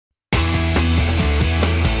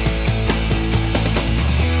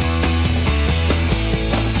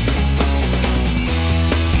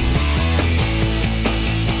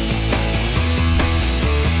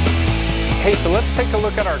let's take a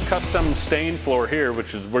look at our custom stain floor here,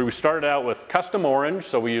 which is where we started out with custom orange.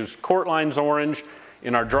 So we used CourtLines orange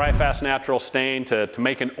in our DriFast natural stain to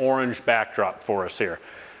make an orange backdrop for us here.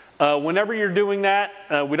 Whenever you're doing that,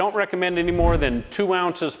 we don't recommend any more than 2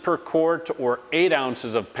 ounces per quart or 8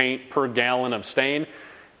 ounces of paint per gallon of stain.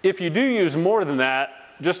 If you do use more than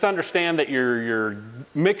that, just understand that your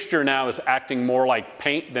mixture now is acting more like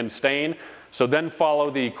paint than stain. So then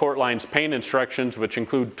follow the CourtLines paint instructions, which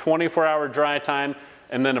include 24-hour dry time,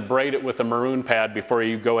 and then abrade it with a maroon pad before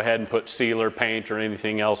you go ahead and put sealer paint or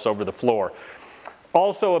anything else over the floor.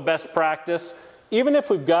 Also a best practice, even if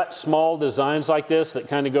we've got small designs like this that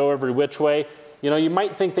kind of go every which way, you know, you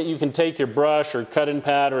might think that you can take your brush or cutting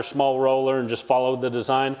pad or a small roller and just follow the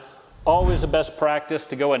design. Always a best practice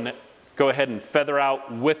to go ahead and feather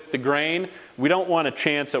out with the grain. We don't want a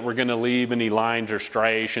chance that we're going to leave any lines or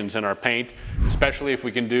striations in our paint, especially if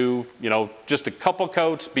we can do, you know, just a couple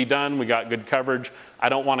coats, be done, we got good coverage. I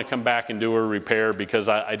don't want to come back and do a repair because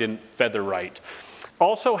I didn't feather right.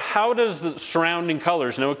 Also, how does the surrounding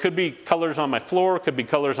colors, now it could be colors on my floor, it could be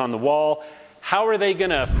colors on the wall, how are they going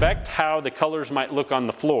to affect how the colors might look on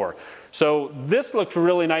the floor? So this looks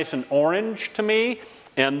really nice and orange to me,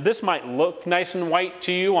 and this might look nice and white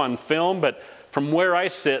to you on film, but from where I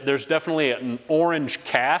sit, there's definitely an orange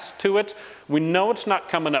cast to it. We know it's not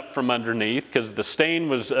coming up from underneath because the stain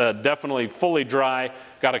was definitely fully dry,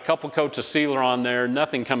 got a couple coats of sealer on there,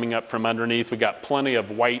 nothing coming up from underneath. We got plenty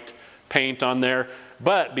of white paint on there.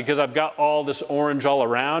 But because I've got all this orange all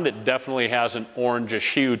around, it definitely has an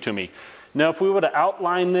orangish hue to me. Now, if we were to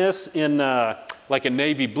outline this in like a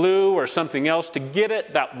navy blue or something else to get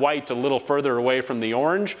it, that white a little further away from the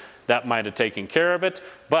orange, that might have taken care of it.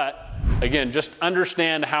 But again, just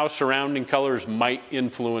understand how surrounding colors might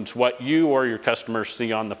influence what you or your customers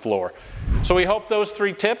see on the floor. So we hope those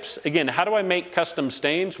 3 tips. Again, how do I make custom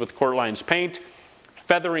stains with CourtLines paint?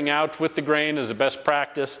 Feathering out with the grain is a best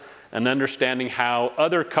practice, and understanding how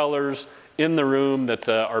other colors in the room that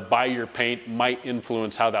are by your paint might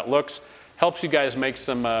influence how that looks helps you guys make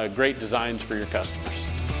some great designs for your customers.